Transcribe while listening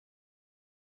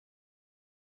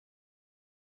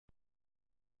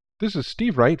This is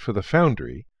Steve Wright for the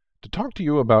Foundry to talk to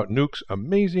you about Nuke's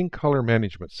amazing color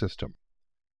management system.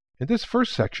 In this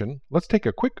first section, let's take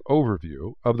a quick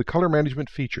overview of the color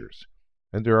management features.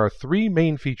 And there are three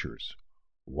main features.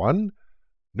 1.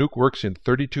 Nuke works in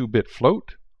 32-bit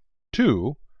float.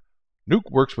 2.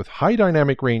 Nuke works with high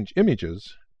dynamic range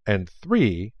images. And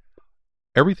 3.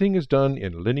 Everything is done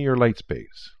in linear light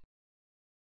space.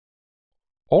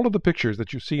 All of the pictures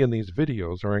that you see in these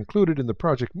videos are included in the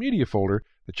Project Media folder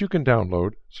that you can download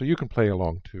so you can play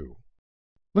along too.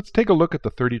 Let's take a look at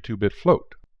the 32-bit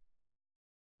float.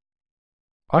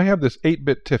 I have this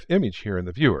 8-bit TIFF image here in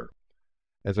the viewer.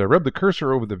 As I rub the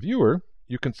cursor over the viewer,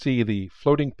 you can see the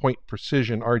floating point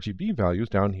precision RGB values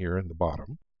down here in the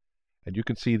bottom, and you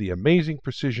can see the amazing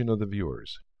precision of the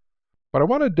viewers. But I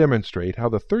want to demonstrate how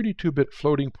the 32-bit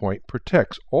floating point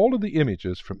protects all of the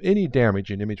images from any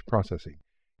damage in image processing,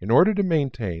 in order to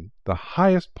maintain the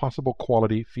highest possible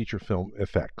quality feature film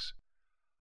effects.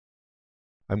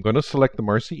 I'm going to select the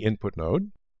Marcy input node,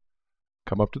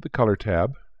 come up to the Color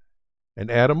tab,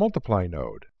 and add a Multiply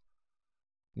node.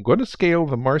 I'm going to scale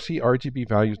the Marcy RGB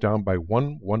values down by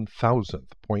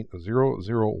 1/1000th,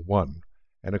 0.001,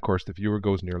 and of course the viewer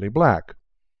goes nearly black.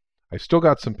 I've still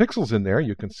got some pixels in there.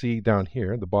 You can see down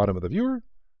here at the bottom of the viewer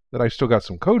that I've still got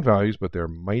some code values, but they're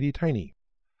mighty tiny.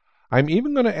 I'm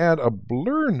even going to add a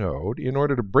blur node in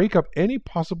order to break up any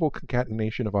possible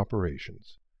concatenation of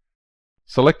operations.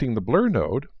 Selecting the blur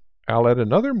node, I'll add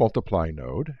another multiply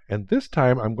node, and this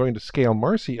time I'm going to scale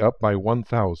Marcy up by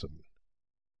 1000.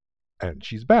 And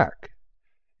she's back.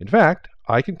 In fact,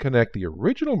 I can connect the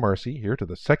original Marcy here to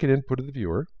the second input of the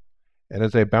viewer, and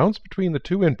as I bounce between the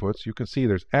two inputs, you can see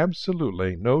there's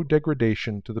absolutely no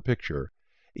degradation to the picture,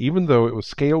 even though it was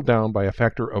scaled down by a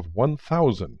factor of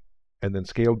 1000. And then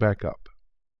scaled back up.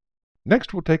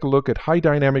 Next, we'll take a look at high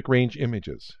dynamic range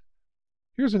images.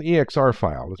 Here's an EXR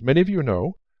file. As many of you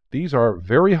know, these are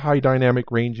very high dynamic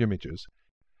range images.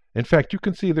 In fact, you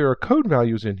can see there are code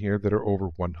values in here that are over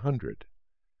 100.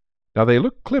 Now, they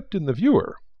look clipped in the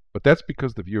viewer, but that's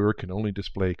because the viewer can only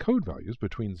display code values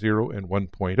between 0 and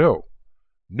 1.0.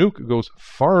 Nuke goes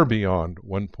far beyond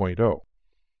 1.0.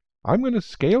 I'm going to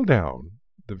scale down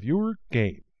the viewer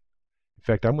gain. In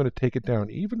fact, I'm going to take it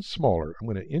down even smaller. I'm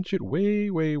going to inch it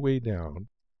way, way, way down,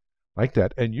 like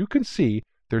that. And you can see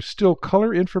there's still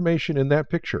color information in that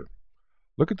picture.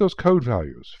 Look at those code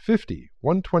values, 50,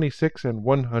 126, and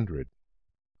 100.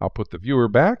 I'll put the viewer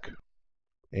back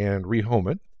and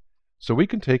rehome it so we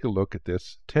can take a look at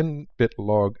this 10-bit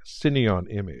log Cineon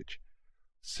image.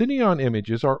 Cineon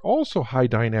images are also high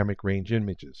dynamic range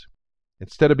images.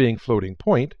 Instead of being floating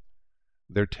point,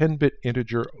 they're 10-bit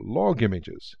integer log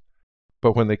images.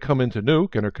 But when they come into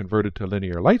Nuke and are converted to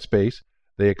linear light space,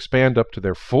 they expand up to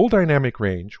their full dynamic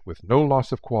range with no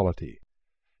loss of quality.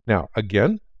 Now,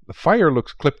 again, the fire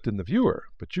looks clipped in the viewer,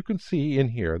 but you can see in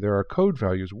here there are code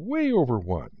values way over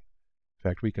 1. In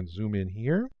fact, we can zoom in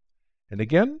here. And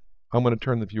again, I'm going to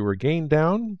turn the viewer gain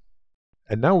down.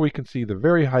 And now we can see the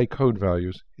very high code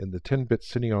values in the 10-bit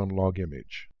Cineon log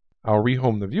image. I'll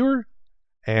rehome the viewer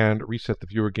and reset the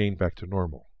viewer gain back to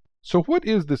normal. So what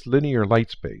is this linear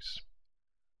light space?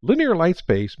 Linear light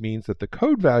space means that the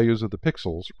code values of the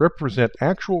pixels represent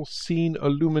actual scene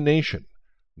illumination,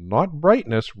 not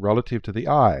brightness relative to the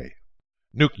eye.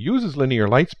 Nuke uses linear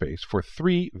light space for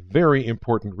three very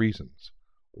important reasons.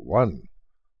 1.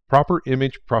 Proper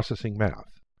image processing math.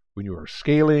 When you are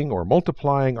scaling or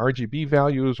multiplying RGB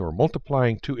values or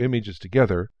multiplying two images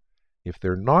together, if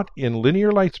they're not in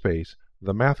linear light space,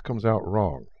 the math comes out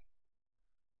wrong.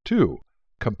 2.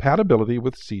 Compatibility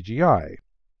with CGI.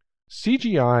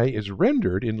 CGI is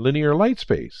rendered in linear light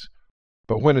space,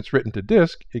 but when it's written to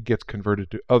disk, it gets converted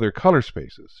to other color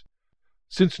spaces.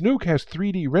 Since Nuke has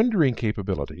 3D rendering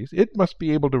capabilities, it must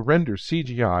be able to render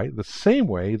CGI the same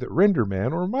way that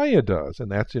RenderMan or Maya does,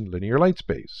 and that's in linear light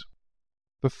space.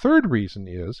 The third reason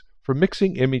is for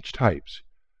mixing image types.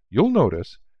 You'll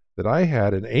notice that I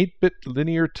had an 8-bit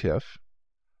linear TIFF,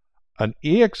 an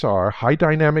EXR high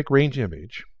dynamic range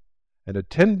image, and a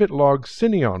 10-bit log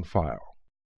Cineon file.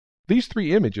 These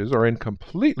three images are in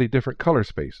completely different color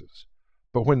spaces,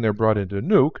 but when they're brought into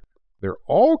Nuke, they're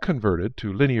all converted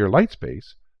to linear light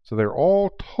space, so they're all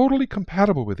totally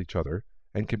compatible with each other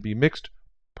and can be mixed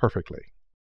perfectly.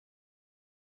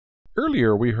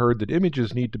 Earlier we heard that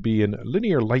images need to be in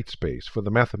linear light space for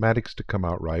the mathematics to come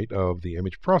out right of the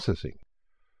image processing.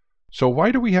 So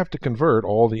why do we have to convert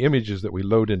all the images that we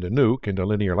load into Nuke into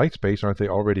linear light space? Aren't they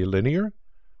already linear?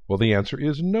 Well, the answer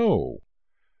is no.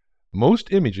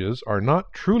 Most images are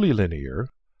not truly linear.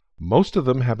 Most of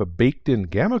them have a baked-in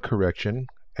gamma correction,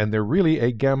 and they're really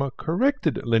a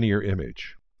gamma-corrected linear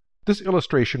image. This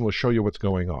illustration will show you what's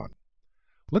going on.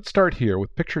 Let's start here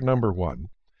with picture number 1,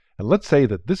 and let's say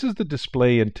that this is the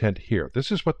display intent here.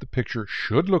 This is what the picture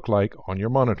should look like on your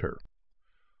monitor.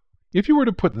 If you were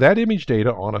to put that image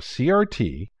data on a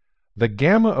CRT, the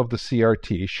gamma of the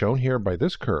CRT, shown here by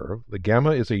this curve, the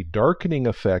gamma is a darkening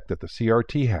effect that the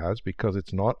CRT has because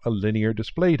it's not a linear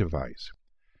display device.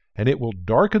 And it will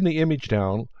darken the image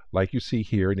down like you see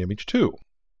here in image 2.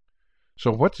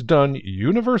 So what's done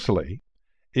universally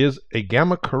is a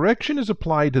gamma correction is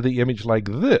applied to the image like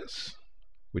this,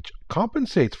 which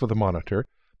compensates for the monitor,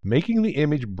 making the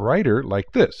image brighter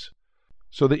like this.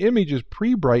 So the image is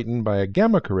pre-brightened by a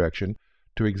gamma correction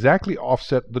to exactly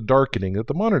offset the darkening that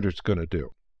the monitor is going to do.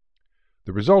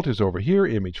 The result is over here,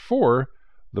 image 4,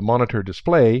 the monitor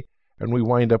display, and we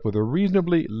wind up with a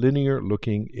reasonably linear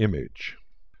looking image.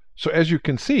 So as you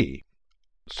can see,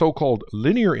 so-called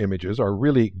linear images are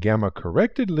really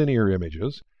gamma-corrected linear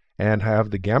images and have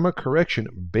the gamma correction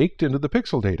baked into the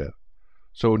pixel data.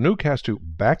 So Nuke has to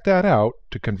back that out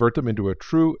to convert them into a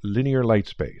true linear light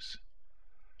space.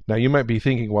 Now you might be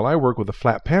thinking, well, I work with a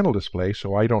flat panel display,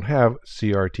 so I don't have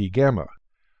CRT gamma.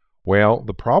 Well,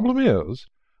 the problem is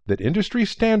that industry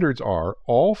standards are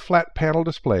all flat panel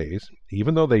displays,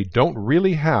 even though they don't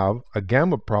really have a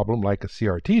gamma problem like a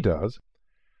CRT does.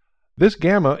 This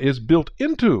gamma is built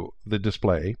into the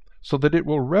display so that it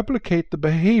will replicate the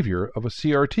behavior of a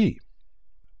CRT.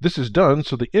 This is done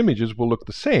so the images will look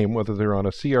the same whether they're on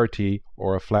a CRT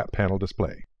or a flat panel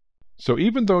display. So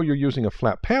even though you're using a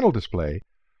flat panel display,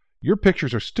 your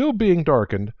pictures are still being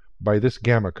darkened by this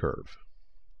gamma curve.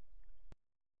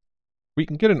 We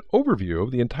can get an overview of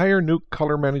the entire Nuke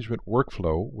color management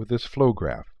workflow with this flow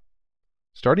graph.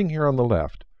 Starting here on the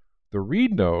left, the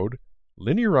read node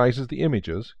linearizes the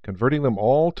images, converting them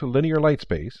all to linear light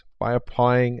space by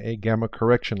applying a gamma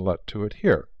correction LUT to it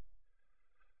here.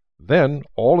 Then,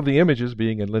 all of the images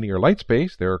being in linear light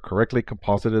space, they're correctly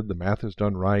composited, the math is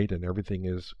done right, and everything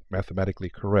is mathematically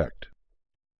correct.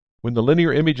 When the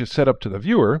linear image is set up to the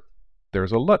viewer,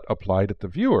 there's a LUT applied at the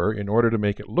viewer in order to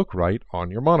make it look right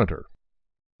on your monitor.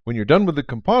 When you're done with the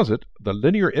composite, the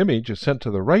linear image is sent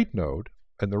to the Wright node,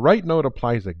 and the Wright node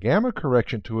applies a gamma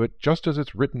correction to it just as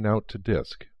it's written out to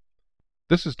disk.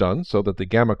 This is done so that the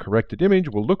gamma corrected image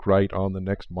will look right on the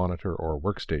next monitor or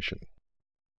workstation.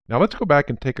 Now let's go back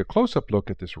and take a close-up look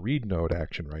at this read node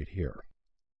action right here.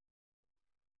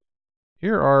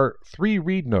 Here are 3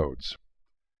 read nodes.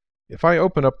 If I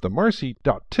open up the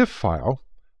marcy.tiff file,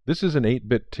 this is an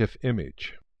 8-bit TIFF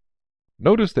image.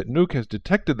 Notice that Nuke has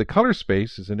detected the color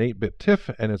space as an 8-bit TIFF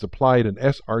and has applied an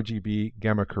sRGB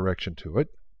gamma correction to it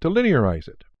to linearize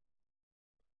it.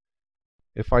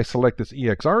 If I select this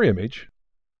EXR image,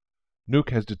 Nuke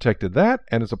has detected that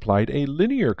and has applied a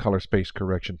linear color space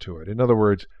correction to it. In other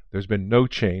words, there's been no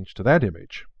change to that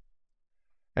image.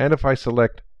 And if I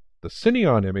select the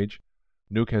Cineon image,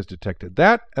 Nuke has detected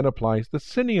that and applies the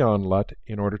Cineon LUT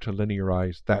in order to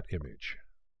linearize that image.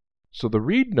 So the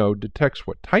read node detects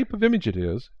what type of image it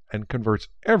is and converts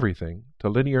everything to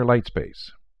linear light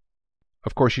space.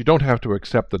 Of course, you don't have to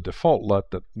accept the default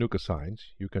LUT that Nuke assigns.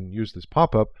 You can use this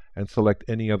pop-up and select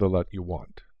any other LUT you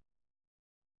want.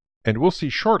 And we'll see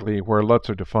shortly where LUTs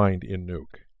are defined in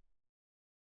Nuke.